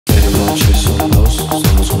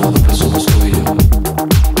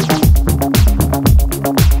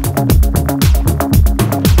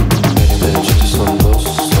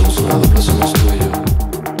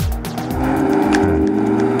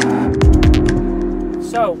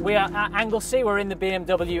So we are at Anglesey, we're in the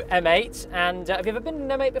BMW M8, and have you ever been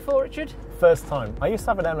in an M8 before, Richard? First time. I used to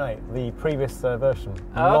have an M8, the previous version,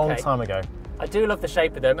 a Oh, long okay. time ago. I do love the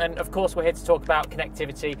shape of them, and of course we're here to talk about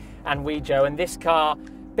connectivity and Wejo, and this car,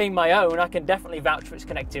 being my own, I can definitely vouch for its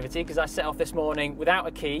connectivity because I set off this morning without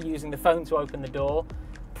a key, using the phone to open the door,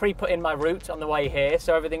 pre-put in my route on the way here,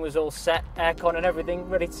 so everything was all set, aircon and everything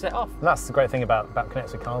ready to set off. And that's the great thing about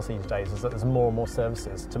connected cars these days, is that there's more and more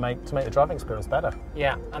services to make the driving experience better.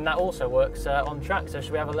 Yeah, and that also works on track, so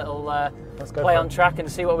should we have a little Let's go play for on it. track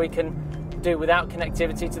and see what we can do without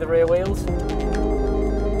connectivity to the rear wheels?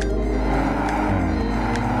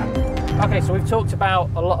 Okay, so we've talked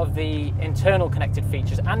about a lot of the internal connected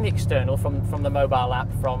features and the external from the mobile app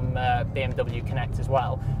from BMW Connect as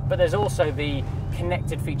well. But there's also the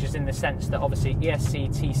connected features in the sense that obviously ESC,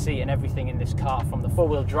 TC and everything in this car from the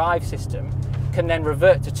four-wheel drive system can then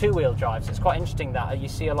revert to two-wheel drive. So it's quite interesting that you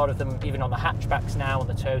see a lot of them even on the hatchbacks now, on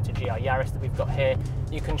the Toyota GR Yaris that we've got here.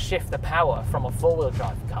 You can shift the power from a four-wheel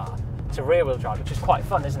drive car to rear-wheel drive, which is quite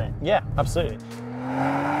fun, isn't it? Yeah, absolutely.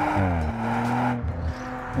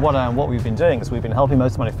 What we've been doing is we've been helping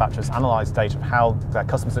motor manufacturers analyse data of how their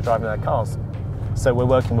customers are driving their cars. So we're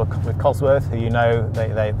working with Cosworth, who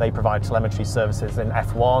they provide telemetry services in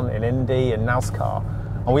F1, in Indy, in NASCAR,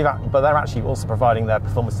 and but they're actually also providing their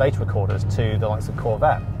performance data recorders to the likes of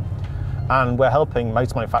Corvette. And we're helping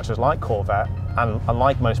motor manufacturers like Corvette and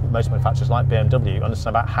like motor manufacturers like BMW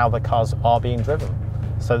understand about how the cars are being driven.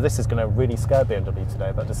 So this is going to really scare BMW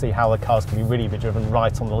today, but to see how the cars can really be driven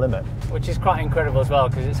right on the limit. Which is quite incredible as well,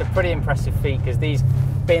 because it's a pretty impressive feat, because these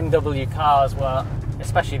BMW cars were,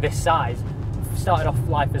 especially this size, started off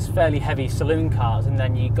life as fairly heavy saloon cars, and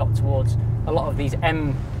then you got towards a lot of these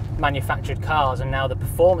M manufactured cars, and now the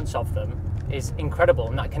performance of them is incredible,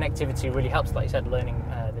 and that connectivity really helps, like you said, learning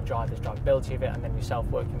the drivability of it, and then yourself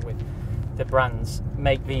working with the brands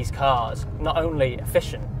make these cars not only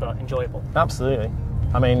efficient but enjoyable. Absolutely.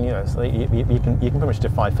 I mean, you know, so you can pretty much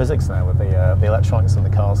defy physics now with the electronics in the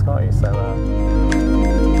cars, can't you? So.